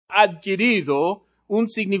adquirido un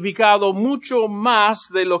significado mucho más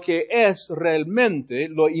de lo que es realmente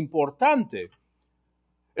lo importante.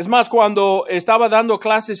 Es más, cuando estaba dando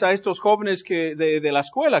clases a estos jóvenes de la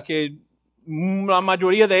escuela, que la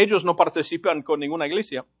mayoría de ellos no participan con ninguna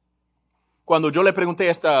iglesia, cuando yo le pregunté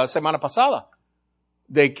esta semana pasada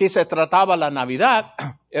de qué se trataba la Navidad,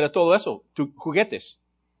 era todo eso, juguetes.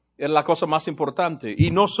 Era la cosa más importante.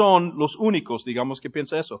 Y no son los únicos, digamos, que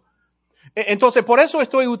piensan eso. Entonces, por eso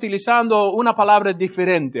estoy utilizando una palabra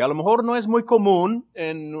diferente. A lo mejor no es muy común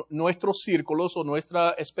en nuestros círculos o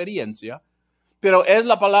nuestra experiencia, pero es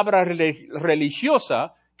la palabra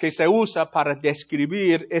religiosa que se usa para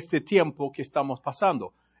describir este tiempo que estamos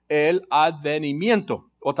pasando. El advenimiento,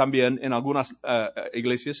 o también en algunas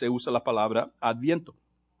iglesias se usa la palabra adviento.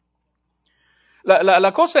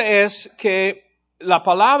 La cosa es que la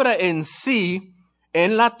palabra en sí,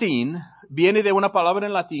 en latín, viene de una palabra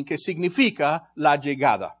en latín que significa la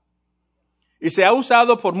llegada. Y se ha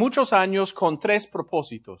usado por muchos años con tres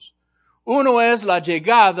propósitos. Uno es la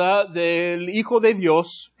llegada del Hijo de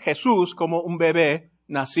Dios, Jesús, como un bebé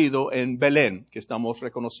nacido en Belén, que estamos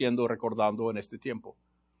recordando en este tiempo.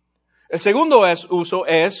 El segundo uso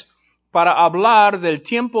es para hablar del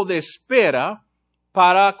tiempo de espera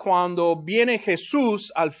para cuando viene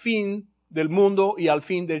Jesús al fin del mundo y al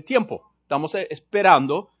fin del tiempo. Estamos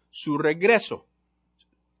esperando su regreso,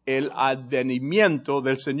 el advenimiento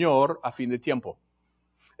del Señor a fin de tiempo.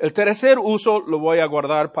 El tercer uso lo voy a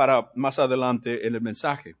guardar para más adelante en el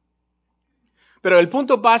mensaje. Pero el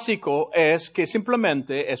punto básico es que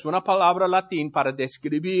simplemente es una palabra latín para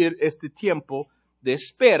describir este tiempo de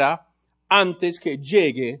espera antes que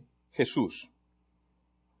llegue Jesús.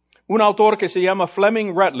 Un autor que se llama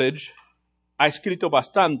Fleming Rutledge ha escrito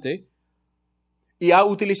bastante y ha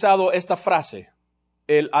utilizado esta frase: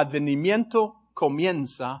 el advenimiento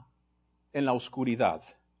comienza en la oscuridad.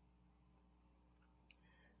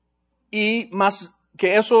 Y más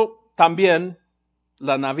que eso, también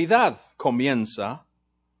la Navidad comienza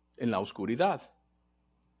en la oscuridad.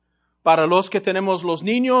 Para los que tenemos los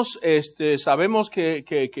niños, sabemos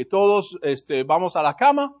que todos vamos a la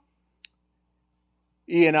cama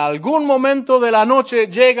y en algún momento de la noche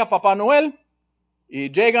llega Papá Noel y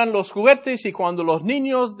llegan los juguetes, y cuando los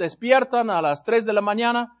niños despiertan a las 3 de la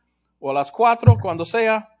mañana o a las 4, cuando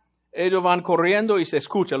sea, ellos van corriendo y se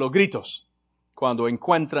escuchan los gritos cuando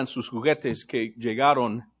encuentran sus juguetes que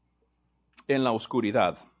llegaron en la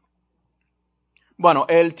oscuridad. Bueno,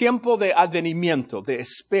 el tiempo de advenimiento, de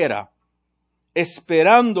espera,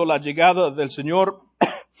 esperando la llegada del Señor,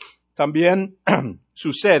 también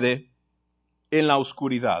sucede en la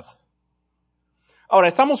oscuridad. Ahora,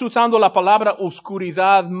 estamos usando la palabra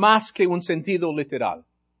oscuridad más que un sentido literal.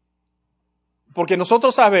 Porque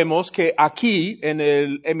nosotros sabemos que aquí, en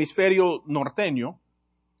el hemisferio norteño,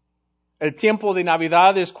 el tiempo de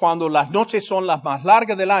Navidad es cuando las noches son las más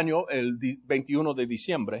largas del año, el 21 de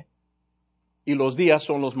diciembre, y los días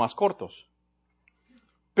son los más cortos.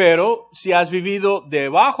 Pero si has vivido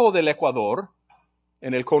debajo del Ecuador,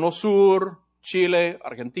 en el Cono Sur, Chile,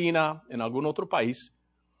 Argentina, en algún otro país,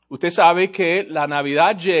 usted sabe que la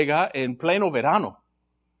Navidad llega en pleno verano,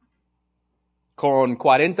 con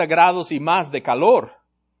 40 grados y más de calor,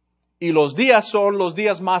 y los días son los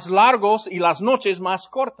días más largos y las noches más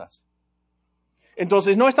cortas.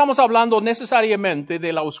 Entonces, no estamos hablando necesariamente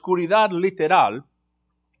de la oscuridad literal,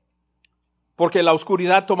 porque la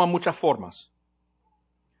oscuridad toma muchas formas.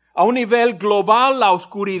 A un nivel global, la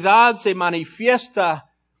oscuridad se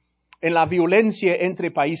manifiesta en la violencia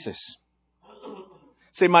entre países.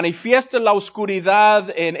 Se manifiesta la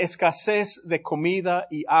oscuridad en escasez de comida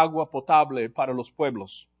y agua potable para los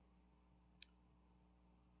pueblos.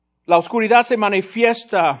 La oscuridad se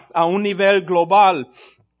manifiesta a un nivel global,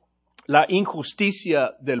 la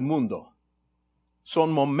injusticia del mundo.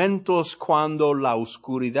 Son momentos cuando la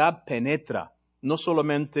oscuridad penetra no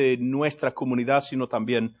solamente nuestra comunidad, sino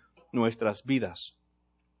también nuestras vidas.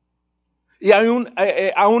 Y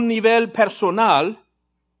a un nivel personal,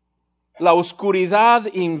 la oscuridad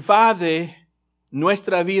invade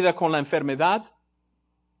nuestra vida con la enfermedad,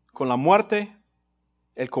 con la muerte,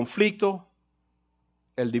 el conflicto,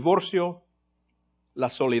 el divorcio, la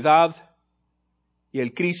soledad y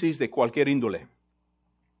el crisis de cualquier índole.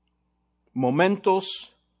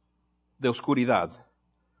 Momentos de oscuridad.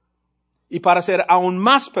 Y para ser aún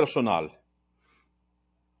más personal,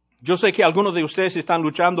 yo sé que algunos de ustedes están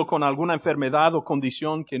luchando con alguna enfermedad o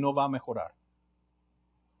condición que no va a mejorar.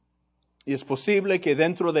 Y es posible que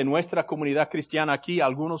dentro de nuestra comunidad cristiana aquí,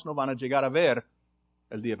 algunos no van a llegar a ver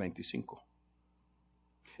el día 25.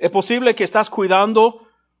 Es posible que estás cuidando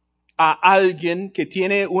a alguien que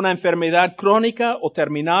tiene una enfermedad crónica o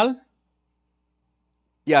terminal,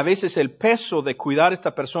 y a veces el peso de cuidar a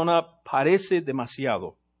esta persona parece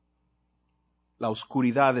demasiado. La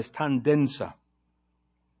oscuridad es tan densa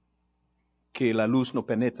que la luz no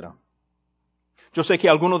penetra. Yo sé que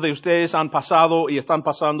algunos de ustedes han pasado y están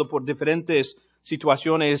pasando por diferentes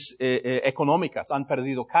situaciones económicas. Han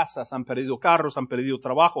perdido casas, han perdido carros, han perdido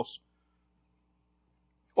trabajos.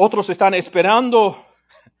 Otros están esperando,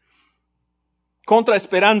 contra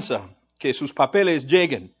esperanza, que sus papeles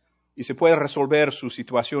lleguen y se pueda resolver su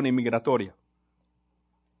situación inmigratoria.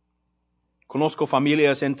 Conozco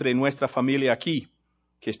familias entre nuestra familia aquí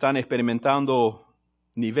que están experimentando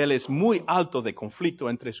niveles muy altos de conflicto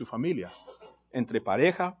entre su familia, entre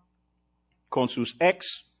pareja, con sus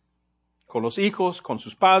ex, con los hijos, con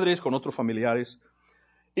sus padres, con otros familiares.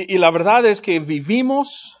 Y la verdad es que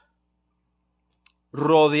vivimos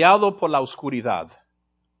rodeado por la oscuridad.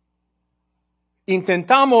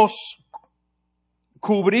 Intentamos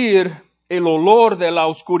cubrir el olor de la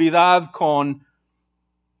oscuridad con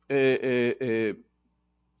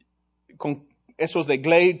esos de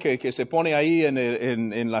Glade que se pone ahí en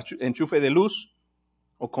el enchufe de luz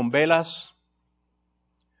o con velas.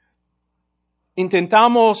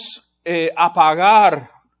 Intentamos apagar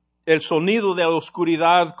el sonido de la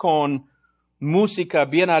oscuridad con música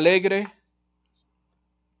bien alegre.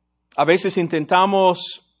 A veces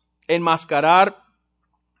intentamos enmascarar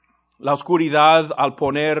la oscuridad al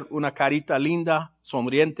poner una carita linda,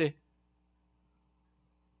 sonriente.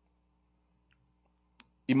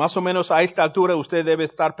 Y más o menos a esta altura usted debe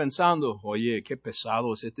estar pensando, oye, qué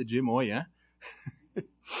pesado es este Jim hoy, ¿eh?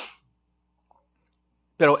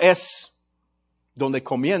 Pero es donde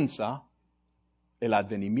comienza el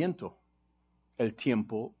advenimiento, el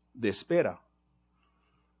tiempo de espera.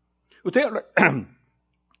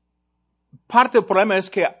 Parte del problema es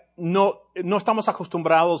que no estamos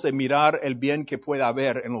acostumbrados a mirar el bien que puede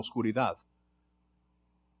haber en la oscuridad.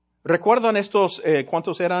 ¿Recuerdan estos,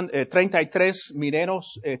 cuántos eran? 33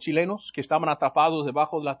 mineros chilenos que estaban atrapados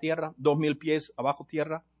debajo de la tierra, 2,000 pies abajo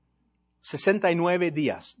tierra, 69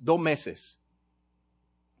 días, 2 meses.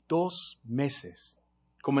 2 meses.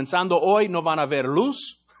 Comenzando hoy no van a ver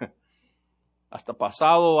luz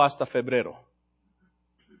hasta febrero.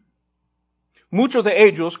 Muchos de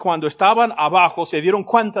ellos, cuando estaban abajo, se dieron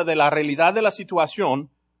cuenta de la realidad de la situación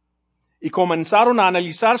y comenzaron a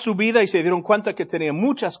analizar su vida y se dieron cuenta que tenían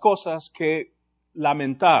muchas cosas que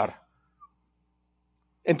lamentar.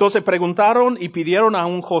 Entonces preguntaron y pidieron a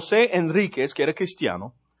un José Enríquez, que era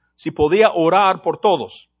cristiano, si podía orar por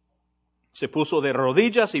todos. Se puso de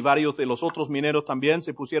rodillas y varios de los otros mineros también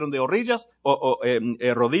se pusieron de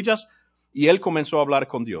rodillas y él comenzó a hablar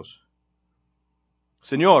con Dios.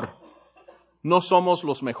 Señor, no somos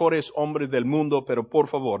los mejores hombres del mundo, pero por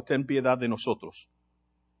favor, ten piedad de nosotros.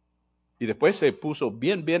 Y después se puso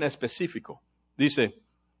bien específico. Dice,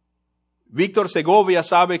 Víctor Segovia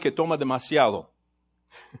sabe que toma demasiado.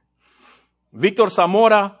 Víctor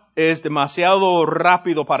Zamora es demasiado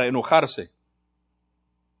rápido para enojarse.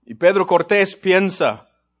 Y Pedro Cortés piensa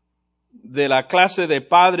de la clase de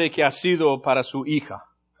padre que ha sido para su hija.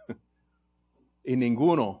 Y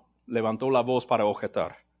ninguno levantó la voz para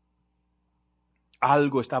objetar.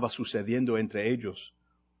 Algo estaba sucediendo entre ellos.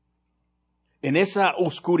 En esa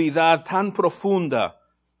oscuridad tan profunda,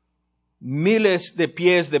 miles de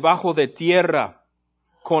pies debajo de tierra,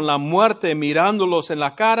 con la muerte mirándolos en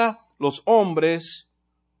la cara, los hombres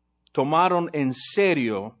tomaron en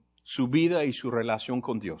serio su vida y su relación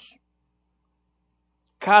con Dios.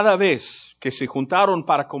 Cada vez que se juntaron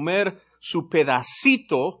para comer su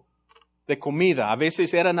pedacito de comida, a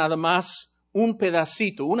veces era nada más un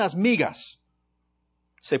pedacito, unas migas,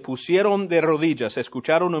 se pusieron de rodillas,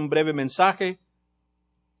 escucharon un breve mensaje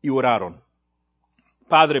y oraron.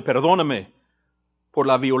 Padre, perdóname por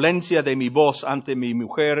la violencia de mi voz ante mi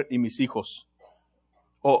mujer y mis hijos.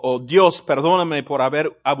 Dios, perdóname por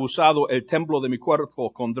haber abusado el templo de mi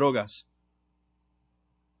cuerpo con drogas.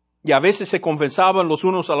 Y a veces se confesaban los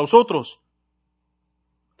unos a los otros.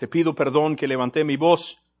 Te pido perdón que levanté mi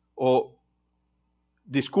voz, o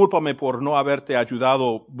discúlpame por no haberte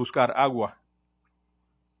ayudado a buscar agua.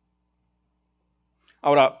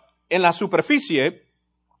 Ahora, en la superficie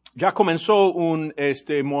ya comenzó un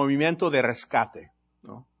movimiento de rescate,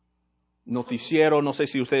 ¿no? Noticiero, no sé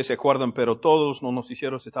si ustedes se acuerdan, pero todos los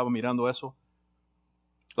noticieros estaban mirando eso.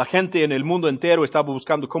 La gente en el mundo entero estaba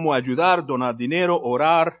buscando cómo ayudar, donar dinero,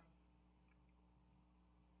 orar.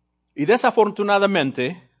 Y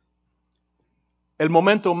desafortunadamente, el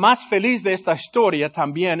momento más feliz de esta historia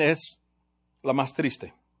también es la más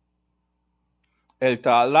triste. El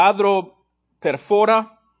taladro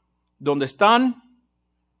perfora, donde están,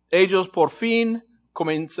 ellos por fin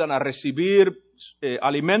comienzan a recibir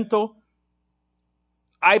alimento,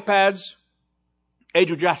 iPads,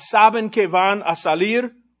 ellos ya saben que van a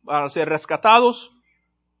salir, van a ser rescatados,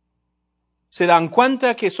 se dan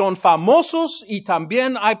cuenta que son famosos y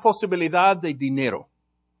también hay posibilidad de dinero.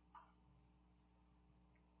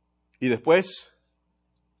 Y después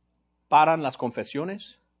paran las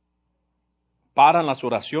confesiones, paran las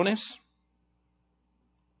oraciones,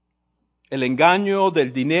 el engaño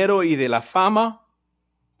del dinero y de la fama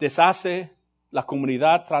deshace la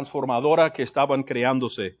comunidad transformadora que estaban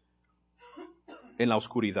creándose en la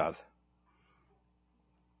oscuridad.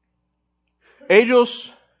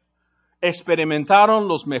 Ellos experimentaron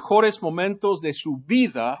los mejores momentos de su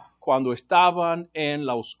vida cuando estaban en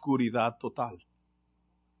la oscuridad total.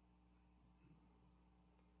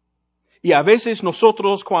 Y a veces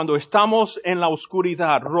nosotros cuando estamos en la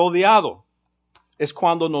oscuridad rodeado, es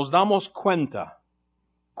cuando nos damos cuenta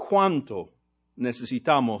cuánto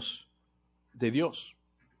necesitamos de Dios.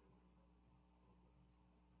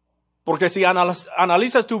 Porque si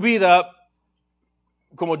analizas tu vida,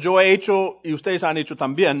 como yo he hecho y ustedes han hecho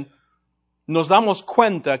también, nos damos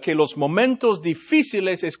cuenta que los momentos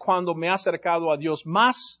difíciles es cuando me he acercado a Dios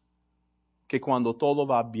más que cuando todo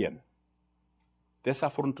va bien.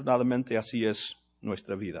 Desafortunadamente así es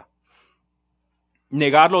nuestra vida.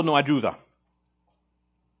 Negarlo no ayuda.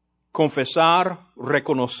 Confesar,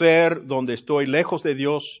 reconocer donde estoy lejos de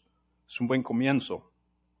Dios es un buen comienzo.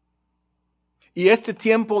 Y este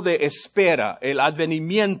tiempo de espera, el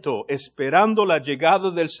advenimiento, esperando la llegada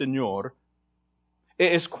del Señor,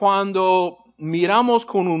 es cuando miramos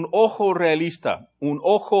con un ojo realista, un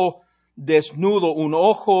ojo desnudo, un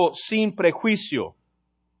ojo sin prejuicio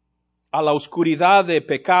a la oscuridad de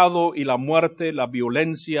pecado y la muerte, la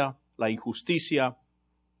violencia, la injusticia.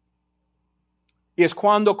 Y es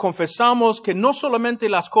cuando confesamos que no solamente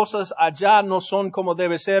las cosas allá no son como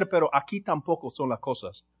deben ser, pero aquí tampoco son las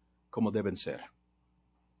cosas como deben ser.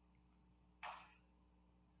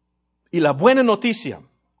 Y la buena noticia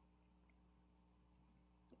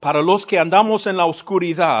para los que andamos en la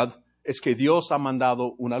oscuridad es que Dios ha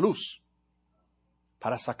mandado una luz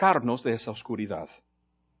para sacarnos de esa oscuridad.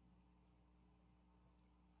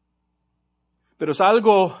 Pero es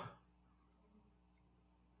algo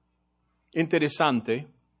interesante.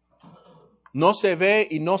 No se ve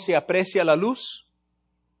y no se aprecia la luz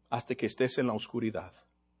hasta que estés en la oscuridad.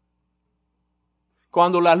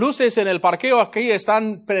 Cuando las luces en el parqueo aquí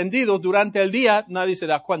están prendidos durante el día, nadie se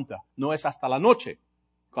da cuenta. No es hasta la noche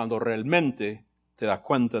cuando realmente te das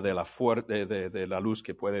cuenta de la luz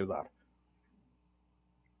que puede dar.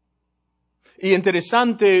 Y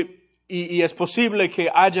interesante, y es posible que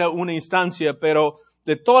haya una instancia, pero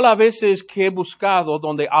de todas las veces que he buscado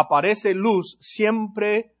donde aparece luz,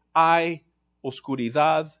 siempre hay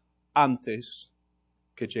oscuridad antes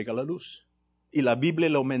que llega la luz. Y la Biblia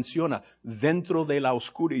lo menciona, dentro de la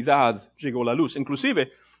oscuridad llegó la luz. Inclusive,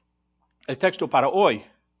 el texto para hoy.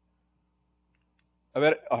 A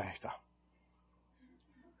ver, ahí está.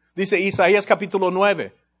 Dice Isaías capítulo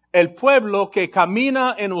 9, el pueblo que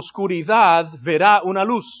camina en oscuridad verá una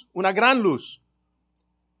luz, una gran luz.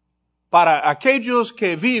 Para aquellos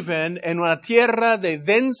que viven en una tierra de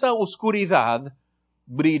densa oscuridad,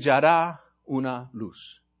 brillará una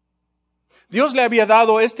luz. Dios le había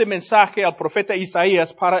dado este mensaje al profeta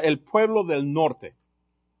Isaías para el pueblo del norte,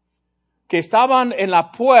 que estaban en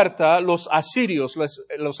la puerta los asirios,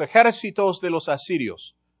 los ejércitos de los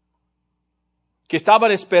asirios, que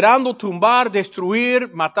estaban esperando tumbar,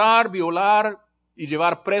 destruir, matar, violar y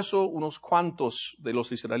llevar preso unos cuantos de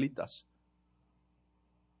los israelitas.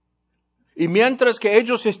 Y mientras que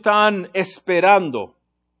ellos están esperando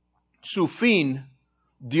su fin,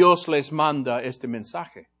 Dios les manda este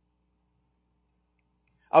mensaje.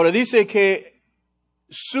 Ahora dice que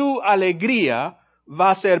su alegría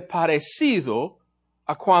va a ser parecido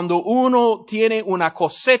a cuando uno tiene una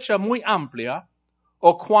cosecha muy amplia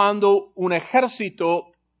o cuando un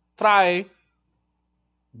ejército trae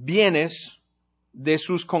bienes de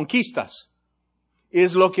sus conquistas.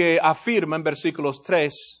 Es lo que afirma en versículos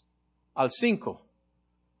 3 al 5.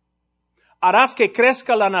 Harás que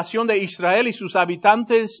crezca la nación de Israel y sus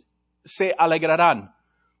habitantes se alegrarán.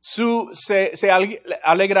 Se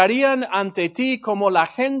alegrarían ante ti como la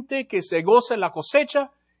gente que se goza en la cosecha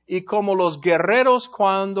y como los guerreros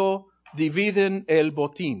cuando dividen el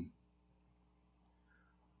botín.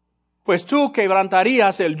 Pues tú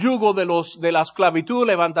quebrantarías el yugo de la esclavitud,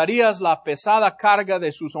 levantarías la pesada carga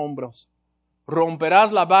de sus hombros.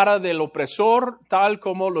 Romperás la vara del opresor tal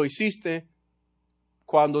como lo hiciste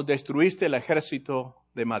cuando destruiste el ejército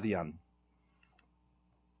de Madián.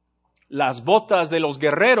 las botas de los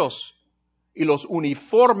guerreros y los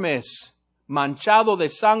uniformes manchados de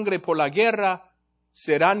sangre por la guerra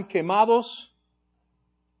serán quemados,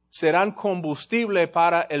 serán combustible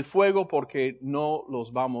para el fuego porque no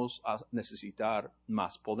los vamos a necesitar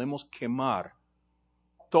más. Podemos quemar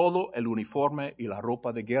todo el uniforme y la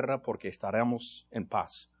ropa de guerra porque estaremos en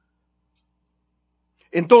paz.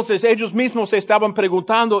 Entonces ellos mismos se estaban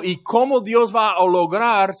preguntando, ¿y cómo Dios va a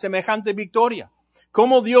lograr semejante victoria?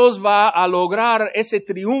 ¿Cómo Dios va a lograr ese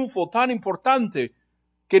triunfo tan importante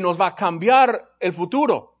que nos va a cambiar el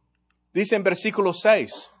futuro? Dice en versículo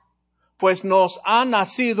 6, pues nos ha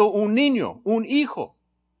nacido un niño, un hijo,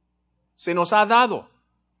 se nos ha dado.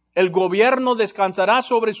 El gobierno descansará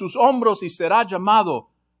sobre sus hombros y será llamado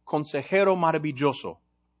Consejero Maravilloso,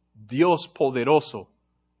 Dios Poderoso,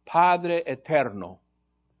 Padre Eterno,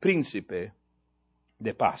 Príncipe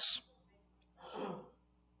de Paz.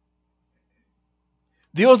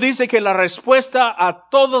 Dios dice que la respuesta a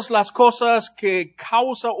todas las cosas que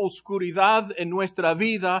causa oscuridad en nuestra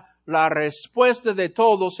vida, la respuesta de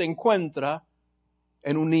todo se encuentra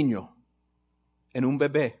en un niño, en un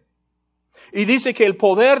bebé. Y dice que el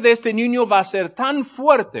poder de este niño va a ser tan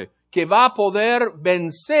fuerte que va a poder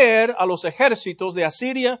vencer a los ejércitos de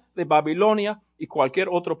Asiria, de Babilonia y cualquier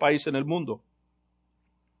otro país en el mundo.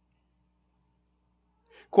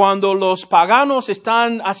 Cuando los paganos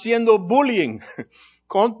están haciendo bullying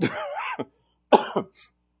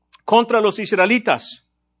contra los israelitas,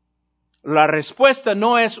 la respuesta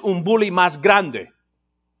no es un bully más grande,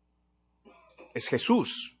 es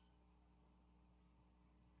Jesús,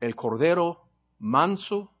 el Cordero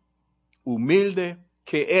manso, humilde,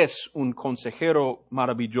 que es un consejero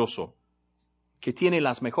maravilloso, que tiene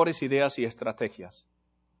las mejores ideas y estrategias.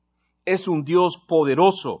 Es un Dios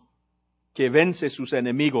poderoso que vence sus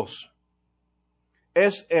enemigos.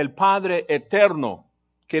 Es el Padre eterno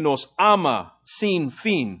que nos ama sin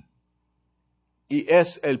fin. Y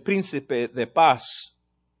es el Príncipe de Paz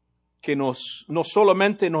que no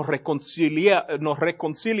solamente nos reconcilia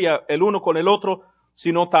el uno con el otro,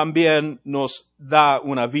 sino también nos da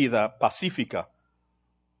una vida pacífica.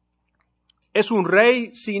 Es un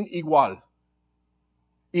rey sin igual.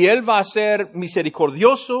 Y Él va a ser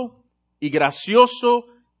misericordioso y gracioso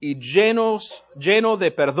y lleno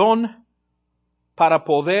de perdón para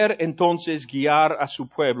poder entonces guiar a su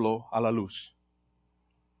pueblo a la luz.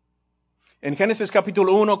 En Génesis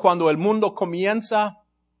capítulo 1, cuando el mundo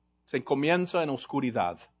se comienza en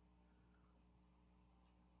oscuridad.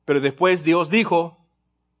 Pero después Dios dijo,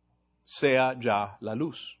 sea ya la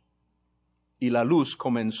luz. Y la luz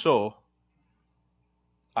comenzó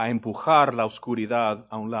a empujar la oscuridad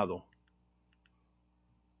a un lado.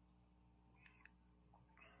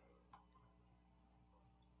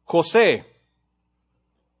 José,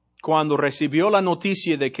 cuando recibió la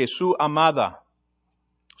noticia de que su amada,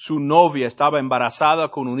 su novia, estaba embarazada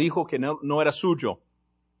con un hijo que no era suyo,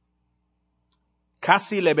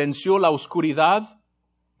 casi le venció la oscuridad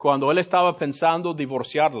cuando él estaba pensando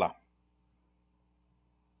divorciarla.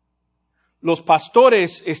 Los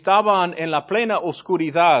pastores estaban en la plena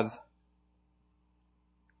oscuridad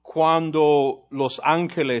cuando los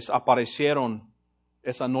ángeles aparecieron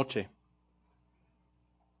esa noche.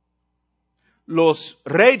 Los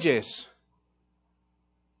reyes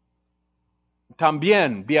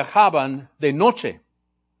también viajaban de noche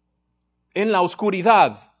en la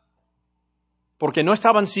oscuridad, porque no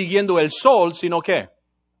estaban siguiendo el sol, sino que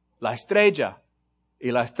la estrella,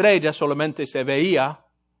 y la estrella solamente se veía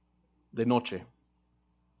de noche.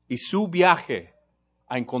 Y su viaje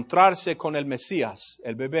a encontrarse con el Mesías,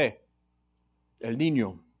 el bebé, el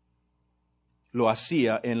niño, lo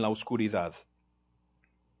hacía en la oscuridad.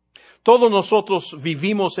 Todos nosotros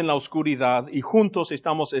vivimos en la oscuridad y juntos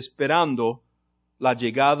estamos esperando la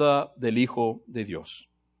llegada del Hijo de Dios.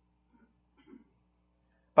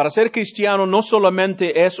 Para ser cristiano no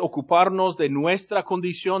solamente es ocuparnos de nuestra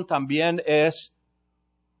condición, también es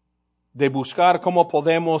de buscar cómo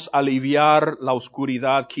podemos aliviar la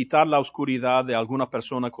oscuridad, quitar la oscuridad de alguna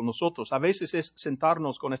persona con nosotros. A veces es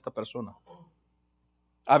sentarnos con esta persona.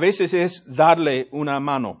 A veces es darle una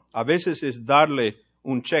mano. A veces es darle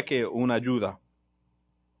un cheque o una ayuda.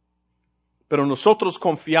 Pero nosotros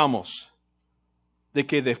confiamos de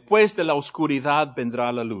que después de la oscuridad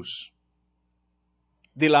vendrá la luz.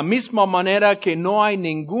 De la misma manera que no hay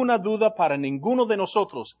ninguna duda para ninguno de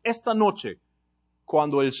nosotros, esta noche,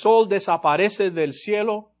 cuando el sol desaparece del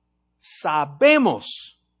cielo,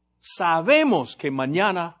 sabemos que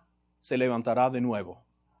mañana se levantará de nuevo.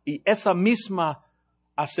 Y esa misma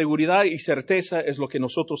seguridad y certeza es lo que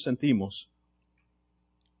nosotros sentimos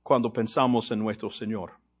cuando pensamos en nuestro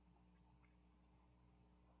Señor.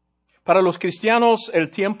 Para los cristianos,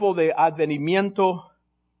 el tiempo de advenimiento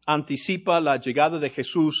anticipa la llegada de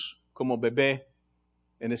Jesús como bebé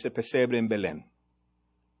en ese pesebre en Belén.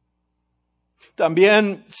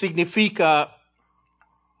 También significa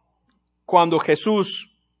cuando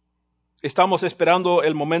estamos esperando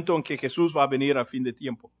el momento en que Jesús va a venir a fin de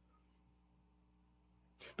tiempo.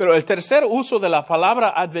 Pero el tercer uso de la palabra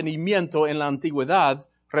advenimiento en la antigüedad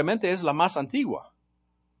realmente es la más antigua.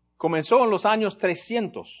 Comenzó en los años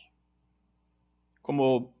 300,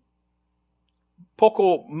 como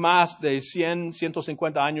poco más de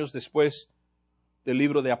 150 años después del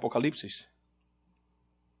libro de Apocalipsis.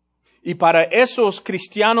 Y para esos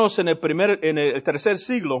cristianos en el tercer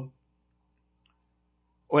siglo,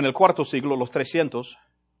 o en el cuarto siglo, los 300,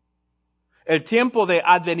 el tiempo de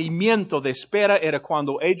advenimiento, de espera, era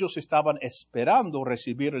cuando ellos estaban esperando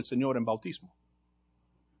recibir al Señor en bautismo.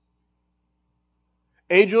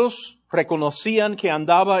 Ellos reconocían que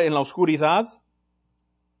andaba en la oscuridad,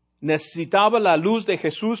 necesitaba la luz de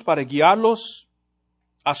Jesús para guiarlos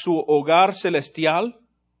a su hogar celestial,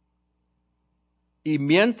 y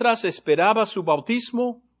mientras esperaba su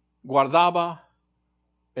bautismo, guardaba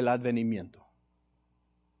el advenimiento.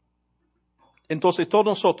 Entonces todos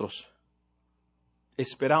nosotros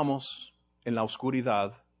esperamos en la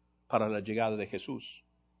oscuridad para la llegada de Jesús.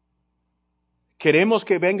 Queremos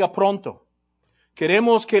que venga pronto.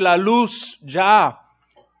 Queremos que la luz ya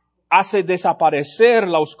hace desaparecer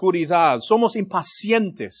la oscuridad. Somos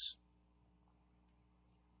impacientes.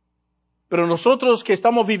 Pero nosotros que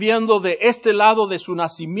estamos viviendo de este lado de su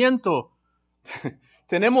nacimiento,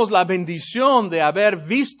 tenemos la bendición de haber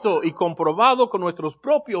visto y comprobado con nuestros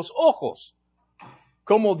propios ojos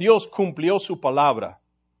cómo Dios cumplió su palabra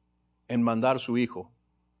en mandar su Hijo.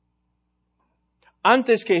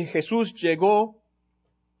 Antes que Jesús llegó,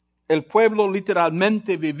 el pueblo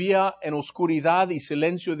literalmente vivía en oscuridad y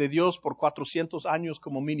silencio de Dios por 400 años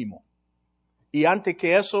como mínimo. Y antes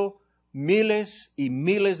que eso, miles y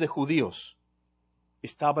miles de judíos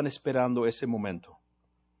estaban esperando ese momento.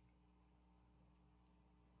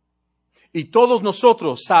 Y todos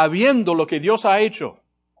nosotros, sabiendo lo que Dios ha hecho,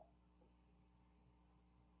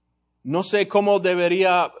 no sé cómo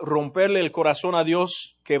debería romperle el corazón a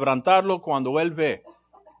Dios, quebrantarlo cuando Él ve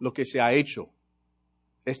lo que se ha hecho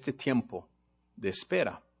este tiempo de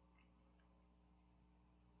espera.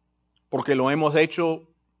 Porque lo hemos hecho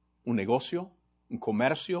un negocio, un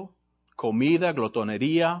comercio, comida,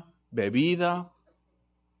 glotonería, bebida.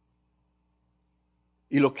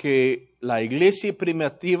 Y lo que la iglesia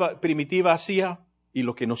primitiva hacía y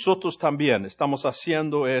lo que nosotros también estamos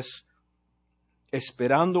haciendo es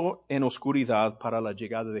esperando en oscuridad para la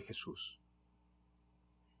llegada de Jesús.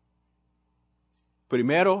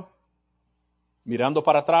 Primero, mirando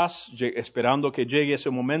para atrás, esperando que llegue ese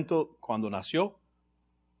momento cuando nació.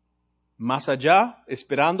 Más allá,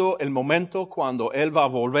 esperando el momento cuando Él va a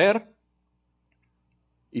volver.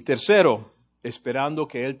 Y tercero, esperando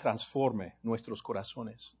que Él transforme nuestros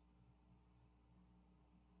corazones.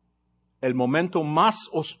 El momento más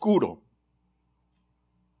oscuro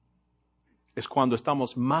es cuando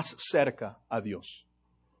estamos más cerca a Dios.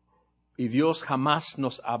 Y Dios jamás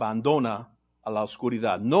nos abandona a la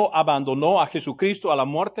oscuridad. No abandonó a Jesucristo a la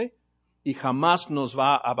muerte y jamás nos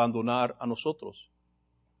va a abandonar a nosotros.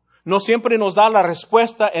 No siempre nos da la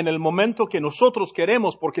respuesta en el momento que nosotros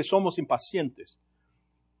queremos porque somos impacientes.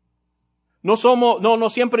 No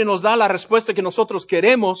siempre nos da la respuesta que nosotros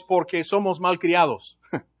queremos porque somos malcriados.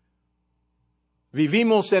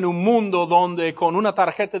 Vivimos en un mundo donde con una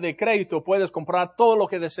tarjeta de crédito puedes comprar todo lo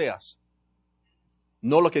que deseas.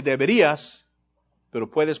 No lo que deberías, pero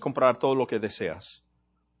puedes comprar todo lo que deseas.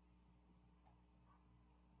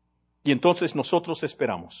 Y entonces nosotros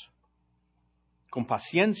esperamos. Con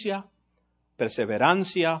paciencia,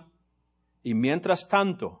 perseverancia, y mientras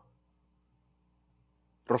tanto,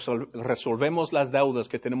 resolvemos las deudas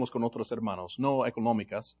que tenemos con otros hermanos, no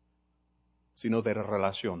económicas, sino de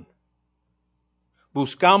relación.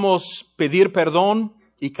 Buscamos pedir perdón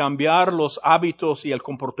y cambiar los hábitos y el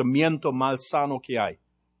comportamiento malsano que hay.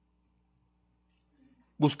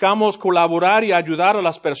 Buscamos colaborar y ayudar a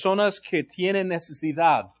las personas que tienen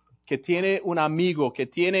necesidad, que tiene un amigo, que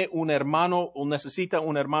tiene un hermano o necesita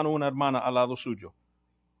un hermano o una hermana al lado suyo.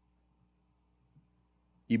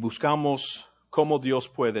 Y buscamos cómo Dios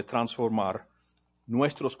puede transformar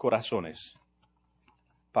nuestros corazones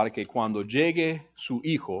para que cuando llegue su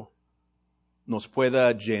Hijo nos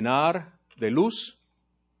pueda llenar de luz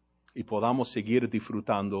y podamos seguir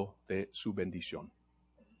disfrutando de su bendición.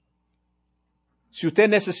 Si usted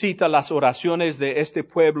necesita las oraciones de este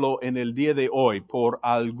pueblo en el día de hoy por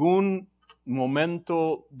algún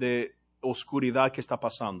momento de oscuridad que está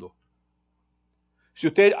pasando, Si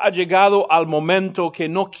usted ha llegado al momento que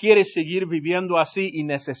no quiere seguir viviendo así y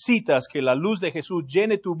necesitas que la luz de Jesús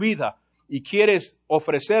llene tu vida y quieres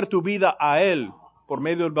ofrecer tu vida a Él por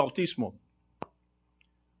medio del bautismo.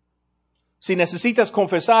 Si necesitas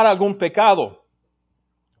confesar algún pecado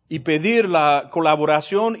y pedir la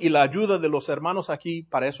colaboración y la ayuda de los hermanos aquí,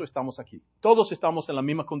 para eso estamos aquí. Todos estamos en la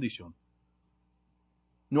misma condición.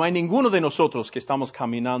 No hay ninguno de nosotros que estamos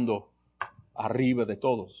caminando arriba de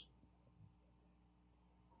todos.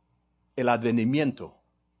 El advenimiento,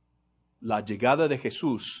 la llegada de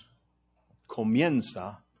Jesús,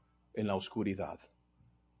 comienza en la oscuridad.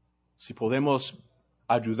 Si podemos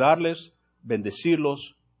ayudarles,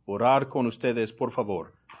 bendecirlos, orar con ustedes, por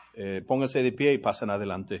favor, pónganse de pie y pasen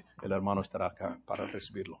adelante. El hermano estará acá para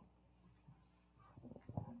recibirlo.